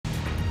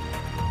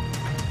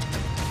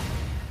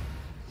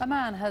A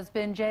man has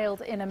been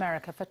jailed in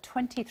America for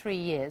 23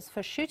 years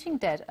for shooting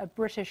dead a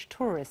British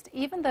tourist,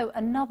 even though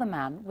another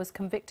man was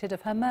convicted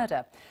of her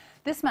murder.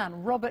 This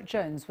man, Robert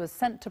Jones, was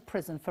sent to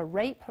prison for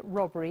rape,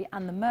 robbery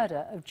and the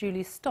murder of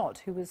Julie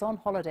Stott, who was on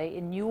holiday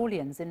in New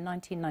Orleans in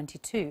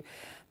 1992.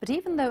 But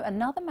even though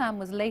another man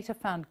was later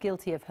found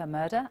guilty of her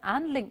murder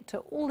and linked to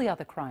all the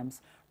other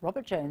crimes,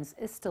 Robert Jones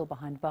is still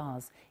behind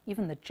bars.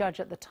 Even the judge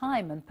at the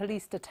time and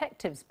police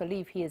detectives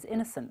believe he is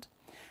innocent.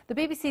 The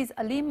BBC's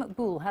Aleem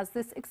Maqbool has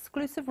this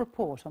exclusive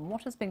report on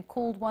what has been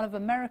called one of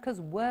America's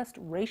worst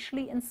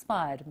racially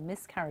inspired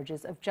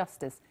miscarriages of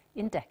justice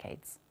in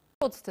decades.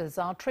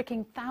 Fraudsters are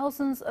tricking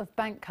thousands of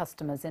bank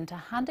customers into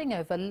handing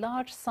over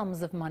large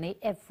sums of money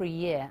every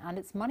year, and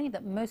it's money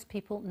that most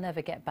people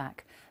never get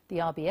back. The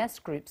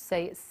RBS Group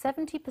say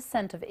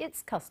 70% of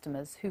its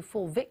customers who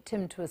fall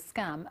victim to a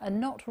scam are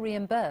not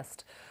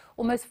reimbursed.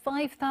 Almost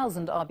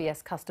 5,000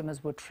 RBS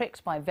customers were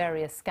tricked by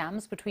various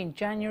scams between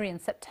January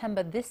and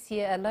September this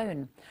year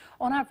alone.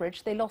 On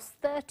average, they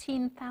lost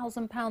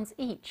 £13,000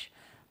 each.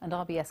 And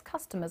RBS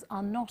customers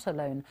are not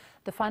alone.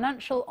 The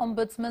Financial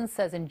Ombudsman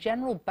says in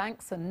general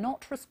banks are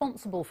not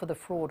responsible for the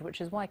fraud,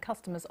 which is why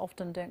customers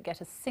often don't get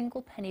a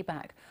single penny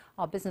back.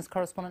 Our business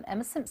correspondent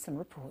Emma Simpson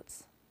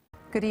reports.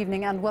 Good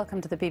evening and welcome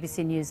to the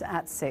BBC News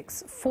at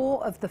 6.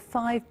 4 of the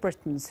 5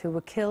 Britons who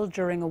were killed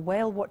during a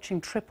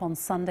whale-watching trip on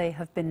Sunday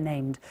have been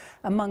named.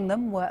 Among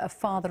them were a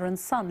father and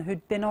son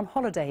who'd been on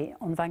holiday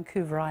on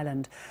Vancouver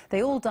Island.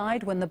 They all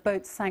died when the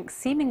boat sank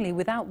seemingly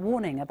without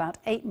warning about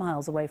 8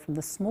 miles away from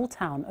the small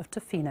town of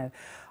Tofino.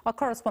 Our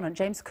correspondent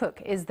James Cook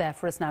is there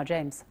for us now.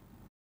 James.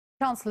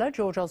 Chancellor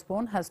George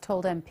Osborne has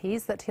told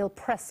MPs that he'll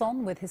press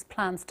on with his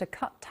plans to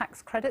cut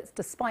tax credits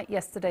despite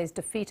yesterday's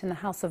defeat in the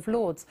House of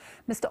Lords.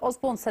 Mr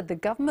Osborne said the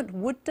government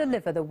would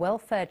deliver the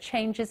welfare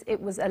changes it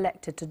was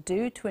elected to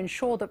do to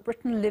ensure that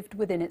Britain lived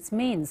within its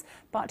means.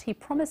 But he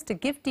promised to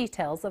give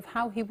details of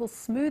how he will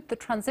smooth the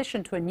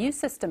transition to a new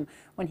system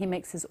when he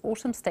makes his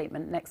autumn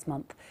statement next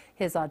month.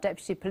 Here's our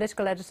Deputy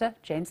Political Editor,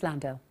 James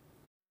Landale.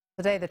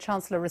 Today, the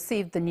Chancellor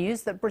received the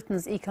news that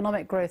Britain's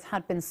economic growth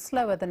had been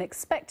slower than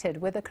expected,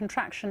 with a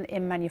contraction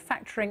in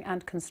manufacturing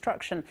and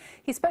construction.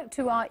 He spoke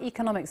to our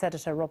economics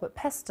editor, Robert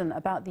Peston,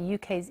 about the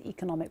UK's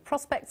economic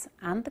prospects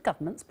and the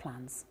government's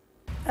plans.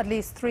 At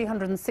least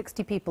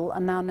 360 people are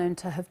now known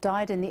to have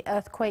died in the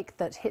earthquake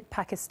that hit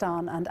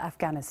Pakistan and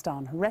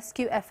Afghanistan.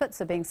 Rescue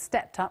efforts are being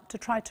stepped up to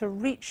try to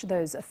reach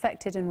those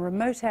affected in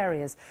remote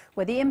areas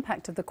where the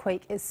impact of the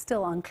quake is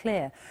still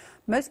unclear.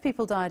 Most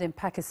people died in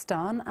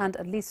Pakistan and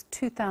at least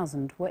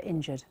 2,000 were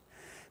injured.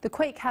 The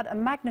quake had a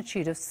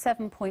magnitude of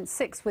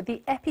 7.6, with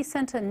the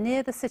epicentre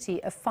near the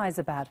city of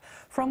Faizabad.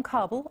 From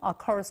Kabul, our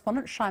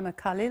correspondent Shaima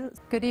Khalil.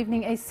 Good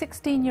evening. A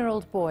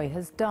 16-year-old boy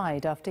has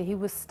died after he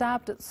was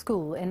stabbed at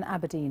school in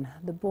Aberdeen.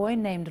 The boy,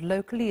 named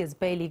locally as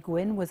Bailey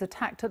Gwynn, was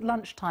attacked at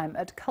lunchtime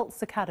at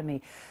Cults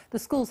Academy. The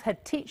school's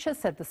head teacher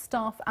said the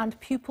staff and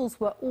pupils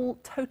were all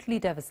totally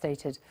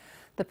devastated.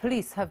 The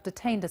police have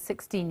detained a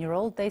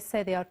 16-year-old. They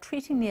say they are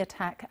treating the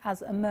attack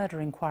as a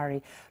murder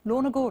inquiry.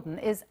 Lorna Gordon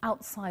is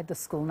outside the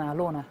school now.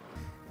 Lorna.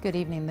 Good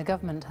evening. The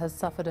government has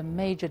suffered a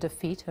major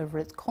defeat over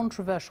its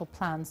controversial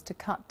plans to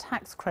cut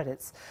tax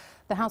credits.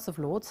 The House of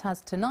Lords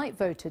has tonight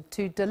voted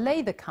to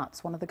delay the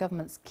cuts, one of the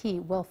government's key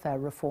welfare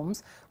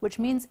reforms, which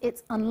means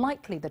it's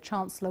unlikely the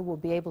Chancellor will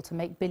be able to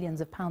make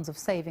billions of pounds of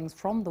savings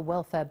from the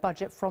welfare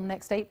budget from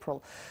next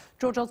April.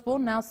 George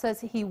Osborne now says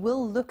he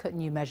will look at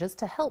new measures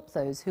to help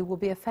those who will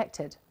be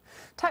affected.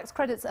 Tax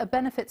credits are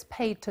benefits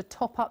paid to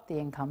top up the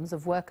incomes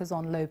of workers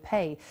on low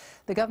pay.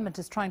 The government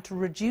is trying to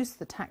reduce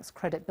the tax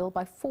credit bill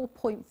by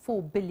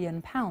 £4.4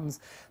 billion.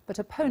 But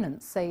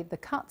opponents say the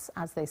cuts,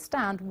 as they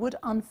stand, would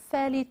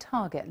unfairly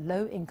target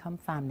low-income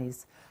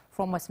families.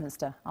 From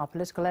Westminster, our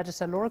political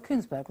editor Laura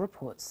Koonsberg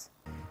reports.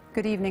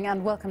 Good evening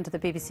and welcome to the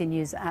BBC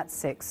News at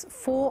 6.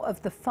 4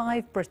 of the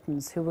 5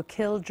 Britons who were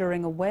killed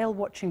during a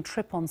whale-watching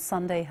trip on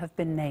Sunday have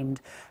been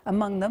named.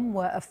 Among them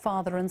were a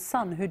father and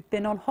son who'd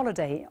been on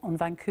holiday on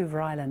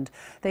Vancouver Island.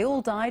 They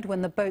all died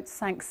when the boat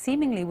sank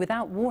seemingly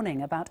without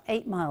warning about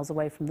 8 miles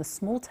away from the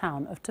small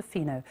town of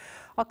Tofino.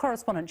 Our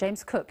correspondent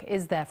James Cook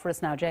is there for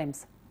us now.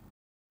 James.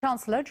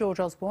 Chancellor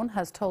George Osborne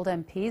has told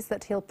MPs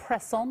that he'll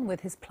press on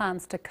with his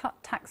plans to cut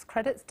tax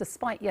credits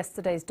despite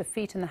yesterday's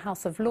defeat in the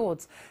House of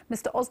Lords.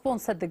 Mr Osborne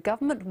said the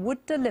government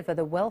would deliver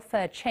the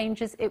welfare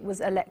changes it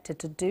was elected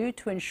to do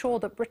to ensure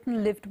that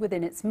Britain lived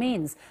within its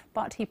means.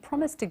 But he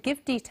promised to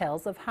give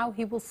details of how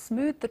he will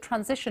smooth the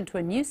transition to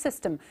a new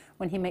system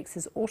when he makes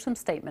his autumn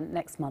statement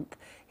next month.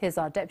 Here's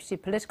our Deputy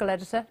Political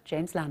Editor,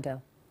 James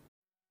Landale.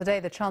 Today,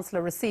 the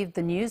Chancellor received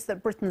the news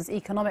that Britain's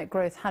economic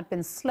growth had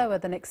been slower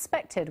than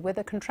expected, with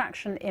a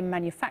contraction in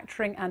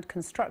manufacturing and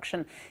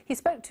construction. He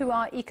spoke to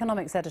our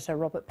economics editor,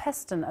 Robert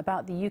Peston,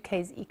 about the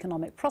UK's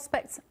economic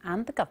prospects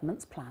and the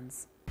government's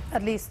plans.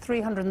 At least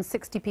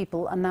 360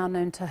 people are now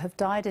known to have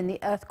died in the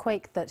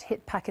earthquake that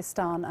hit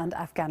Pakistan and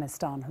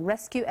Afghanistan.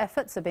 Rescue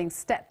efforts are being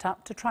stepped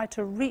up to try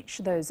to reach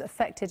those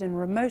affected in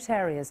remote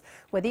areas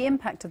where the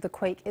impact of the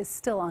quake is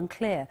still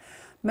unclear.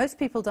 Most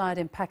people died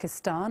in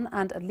Pakistan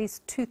and at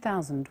least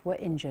 2,000 were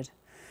injured.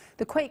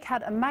 The quake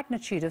had a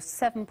magnitude of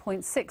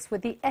 7.6,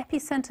 with the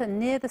epicentre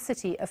near the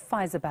city of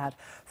Faizabad.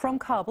 From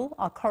Kabul,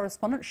 our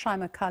correspondent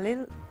Shaima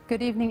Khalil.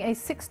 Good evening. A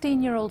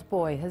 16-year-old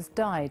boy has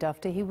died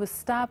after he was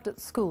stabbed at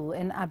school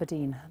in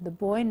Aberdeen. The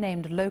boy,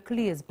 named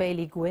locally as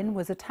Bailey Gwynn,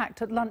 was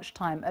attacked at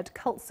lunchtime at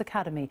Cults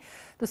Academy.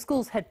 The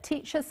school's head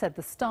teacher said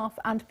the staff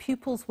and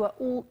pupils were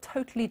all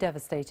totally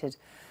devastated.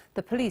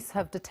 The police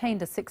have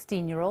detained a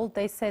 16-year-old.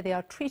 They say they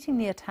are treating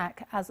the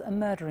attack as a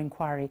murder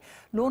inquiry.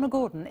 Lorna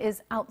Gordon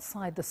is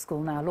outside the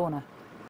school now. Lorna.